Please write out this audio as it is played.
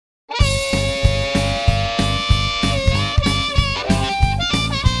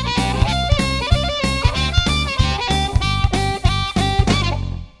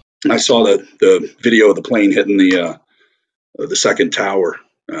I saw the video of the plane hitting the second tower.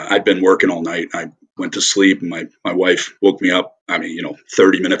 I'd been working all night. I went to sleep, and my wife woke me up. I mean,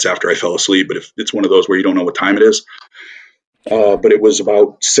 30 minutes after I fell asleep. But if it's one of those where you don't know what time it is, but it was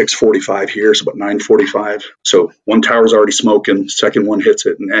about 6:45 here, so about 9:45. So one tower's already smoking, second one hits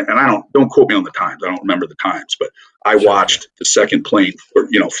it, and I don't quote me on the times. I don't remember the times, but I watched the second plane,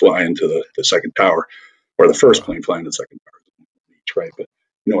 fly into the second tower, or the first plane fly into the second tower. Right, but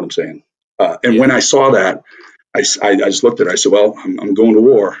you know what I'm saying. And when I saw that, I just looked at it. I said, "Well, I'm going to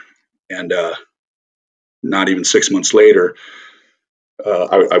war," and not even 6 months later,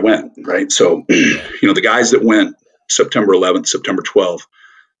 I went. Right, so the guys that went September 11th, September 12th,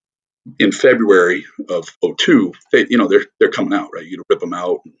 in February of '02, they're coming out. Right, you rip them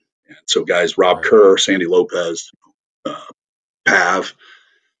out. And so guys, Rob Kerr, Sandy Lopez, Pav,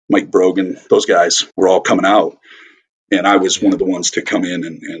 Mike Brogan, those guys were all coming out. And I was one of the ones to come in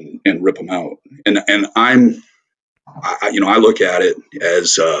and rip them out. And I look at it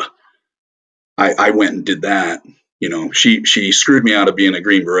as I went and did that. She screwed me out of being a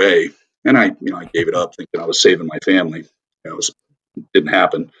Green Beret, and I gave it up thinking I was saving my family. It didn't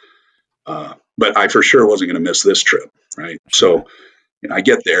happen. But I for sure wasn't going to miss this trip, right? So I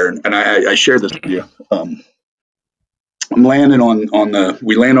get there, and I share this with you. I'm landing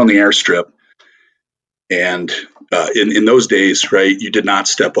we land on the airstrip. And in those days, right, you did not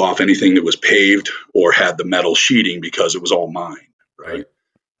step off anything that was paved or had the metal sheeting because it was all mine, right?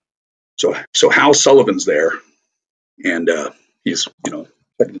 So Hal Sullivan's there, and he's checking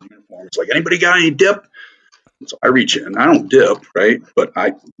his uniform. It's like, anybody got any dip? So I reach in. I don't dip, right? But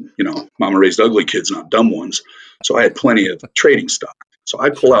Mama raised ugly kids, not dumb ones. So I had plenty of trading stock. So I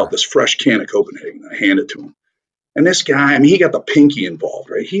pull out this fresh can of Copenhagen and I hand it to him. And this guy, I mean, he got the pinky involved,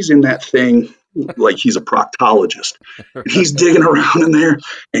 right? He's in that thing like he's a proctologist. And he's digging around in there,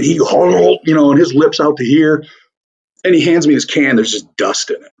 and he, and his lips out to here. And he hands me his can. There's just dust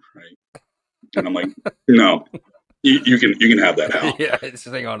in it, right? And I'm like, no, you can have that, Hal. Yeah, just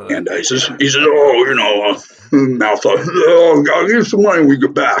hang on to that. And he says, mouth off. Oh God, here's some money when we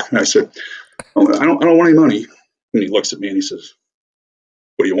get back. And I said, oh, I don't want any money. And he looks at me and he says,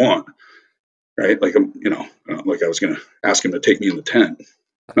 what do you want? Right? Like like I was going to ask him to take me in the tent.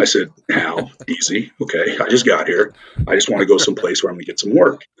 And I said, Hal, easy. Okay, I just got here. I just want to go someplace where I'm going to get some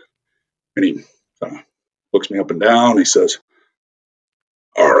work. And he looks me up and down. He says,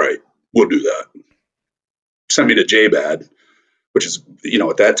 all right, we'll do that. Sent me to JBAD, which is,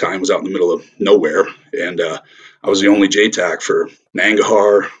 at that time was out in the middle of nowhere. And I was the only JTAC for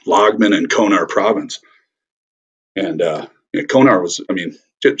Nangarhar, Lagman, and Conan province. And Conan was,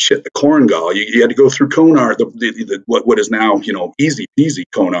 the Korengal, you had to go through Conan, what is now, easy peasy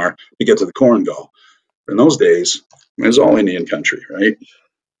Conan to get to the Korengal. In those days, it was all Indian country, right?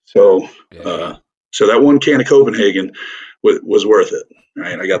 So, so that one can of Copenhagen was worth it,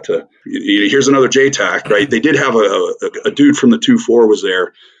 right? I got to, here's another JTAC, right? They did have a dude from the 2-4 was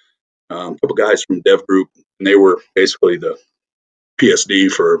there, a couple guys from Dev Group, and they were basically the PSD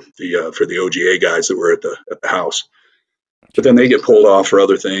for the OGA guys that were at the house. But then they get pulled off for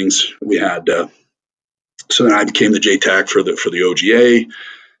other things. We had so then I became the JTAC for the OGA.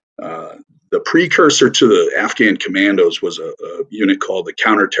 The precursor to the Afghan commandos was a unit called the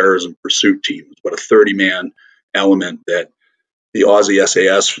Counterterrorism Pursuit Team. It was about a 30-man element that the Aussie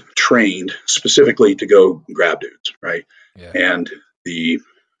SAS trained specifically to go grab dudes, right? Yeah. And the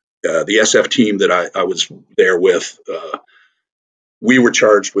SF team that I was there with, we were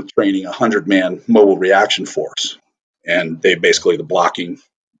charged with training a 100-man mobile reaction force. And they basically the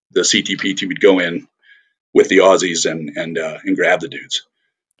CTP team would go in with the Aussies and grab the dudes.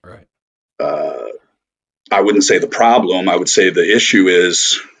 Right. I wouldn't say the problem. I would say the issue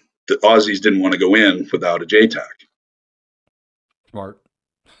is the Aussies didn't want to go in without a JTAC. Smart.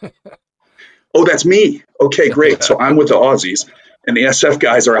 Oh, that's me. Okay, great. So I'm with the Aussies, and the SF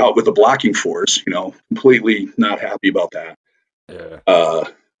guys are out with the blocking force. Completely not happy about that. Yeah.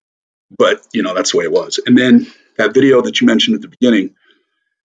 But that's the way it was. And then that video that you mentioned at the beginning,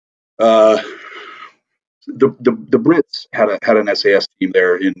 the Brits had an SAS team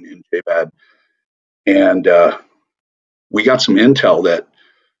there in JBAD, and we got some intel that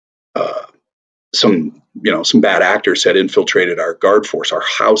some bad actors had infiltrated our guard force, our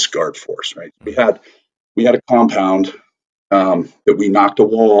house guard force. Right, we had a compound that we knocked a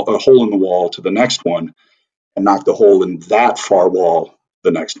hole in the wall to the next one, and knocked a hole in that far wall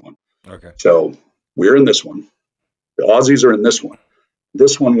the next one. Okay. So we're in this one. The Aussies are in this one.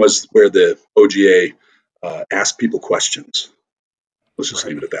 This one was where the OGA asked people questions. Let's just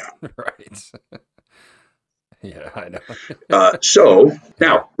leave it at that. Right. Yeah, I know. So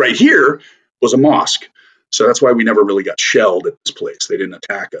now right here was a mosque. So that's why we never really got shelled at this place. They didn't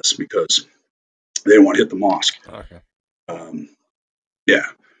attack us because they didn't want to hit the mosque. Okay. Yeah.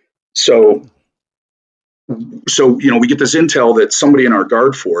 So we get this intel that somebody in our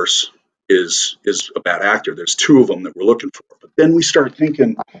guard force is a bad actor. There's two of them that we're looking for. But then we start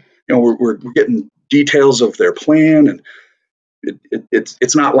thinking, we're getting details of their plan, and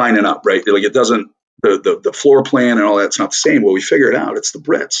it's not lining up, right? Like it doesn't. The floor plan and all that's not the same. Well, we figure it out. It's the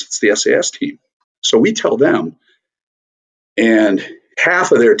Brits. It's the SAS team. So we tell them, and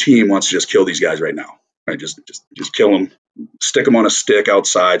half of their team wants to just kill these guys right now. Right? Just kill them, stick them on a stick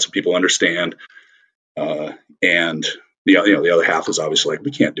outside so people understand. And the other half is obviously like,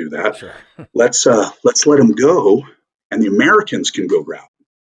 we can't do that. Sure. Let's let them go, and the Americans can go grab them.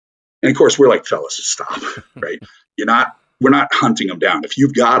 And of course, we're like, fellas, stop, right? We're not hunting them down. If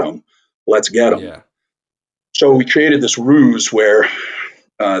you've got them, let's get them. Yeah. So we created this ruse where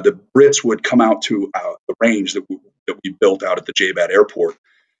the Brits would come out to the range that we built out at the JBAT airport.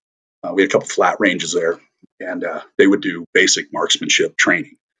 We had a couple flat ranges there, and they would do basic marksmanship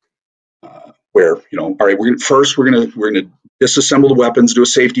training. Where all right, we're gonna disassemble the weapons, do a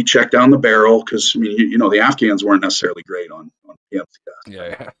safety check down the barrel, because the Afghans weren't necessarily great on PMC.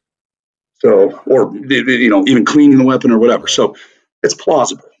 Yeah. So, or even cleaning the weapon or whatever. Right. So it's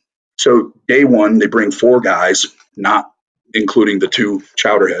plausible. So day one, they bring 4 guys, not including the 2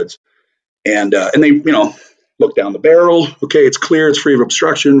 chowderheads, and they look down the barrel. Okay, it's clear, it's free of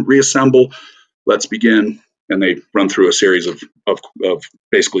obstruction. Reassemble. Let's begin. And they run through a series of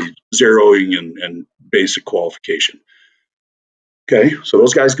basically zeroing and basic qualification. Okay, so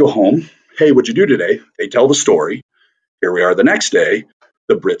those guys go home. Hey, what'd you do today? They tell the story. Here we are the next day.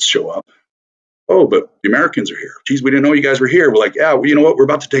 The Brits show up. Oh, but the Americans are here. Geez, we didn't know you guys were here. We're like, yeah, well, you know what? We're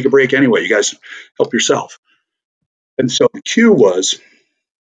about to take a break anyway. You guys help yourself. And so the cue was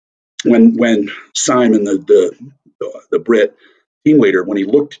when Simon, the Brit team leader, when he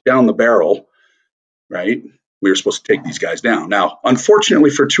looked down the barrel, right, we were supposed to take these guys down. Now, unfortunately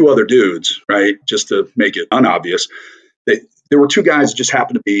for 2 other dudes, right, just to make it unobvious, there were 2 guys that just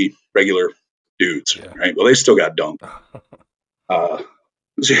happened to be regular dudes, right? Well, they still got dumped.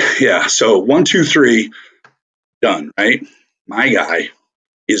 Yeah, so 1, 2, 3, done, right? My guy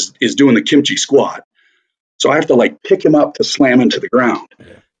is doing the kimchi squat, so I have to pick him up to slam into the ground,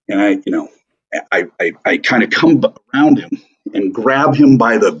 and I kind of come around him and grab him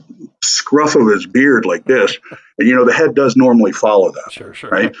by the scruff of his beard like this, and the head does normally follow that, Sure.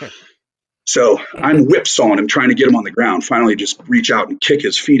 right? So I'm whipsawing him, trying to get him on the ground. Finally, just reach out and kick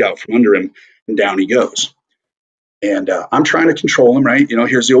his feet out from under him, and down he goes. And I'm trying to control him, right?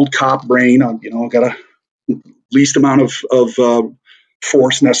 Here's the old cop brain. I've got a least amount of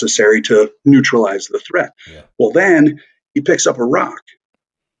force necessary to neutralize the threat. Yeah. Well, then he picks up a rock.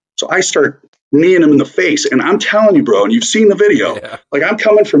 So I start kneeing him in the face, and I'm telling you, bro, and you've seen the video, I'm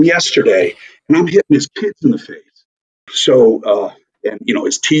coming from yesterday, and I'm hitting his kids in the face. So, and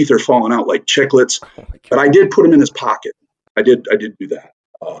his teeth are falling out like chiclets, but I did put him in his pocket. I did do that.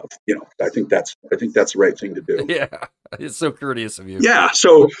 I think that's the right thing to do. Yeah, it's so courteous of you. Yeah,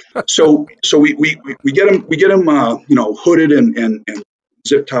 so we get him hooded and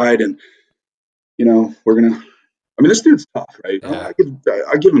zip tied, and we're gonna. I mean, this dude's tough, right? Yeah.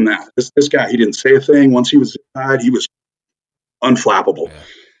 I give him that. This guy, he didn't say a thing. Once he was zip tied, he was unflappable.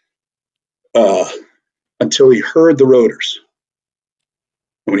 Yeah. Until he heard the rotors.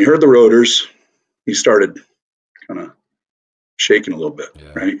 And when he heard the rotors, he started kind of shaking a little bit,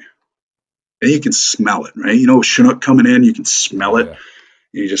 right? And you can smell it, right? Chinook coming in, you can smell it.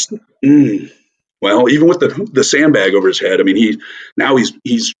 You just, well, even with the sandbag over his head, I mean,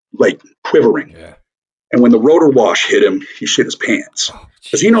 he's like quivering. Yeah. And when the rotor wash hit him, he shit his pants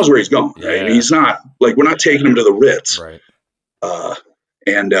because he knows where he's going, right? Yeah. And he's not we're not taking him to the Ritz, right?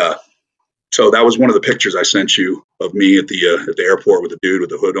 So that was one of the pictures I sent you of me at the airport with the dude with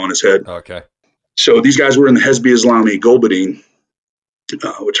the hood on his head. Okay. So these guys were in the Hezbi Islami Gulbuddin,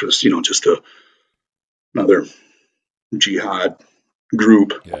 which was just another jihad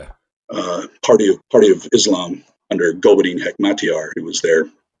group, party of Islam under Gulbuddin Hekmatyar, who was their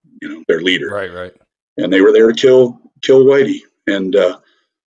leader. Right. And they were there to kill Whitey, and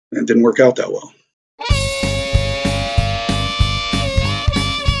it didn't work out that well.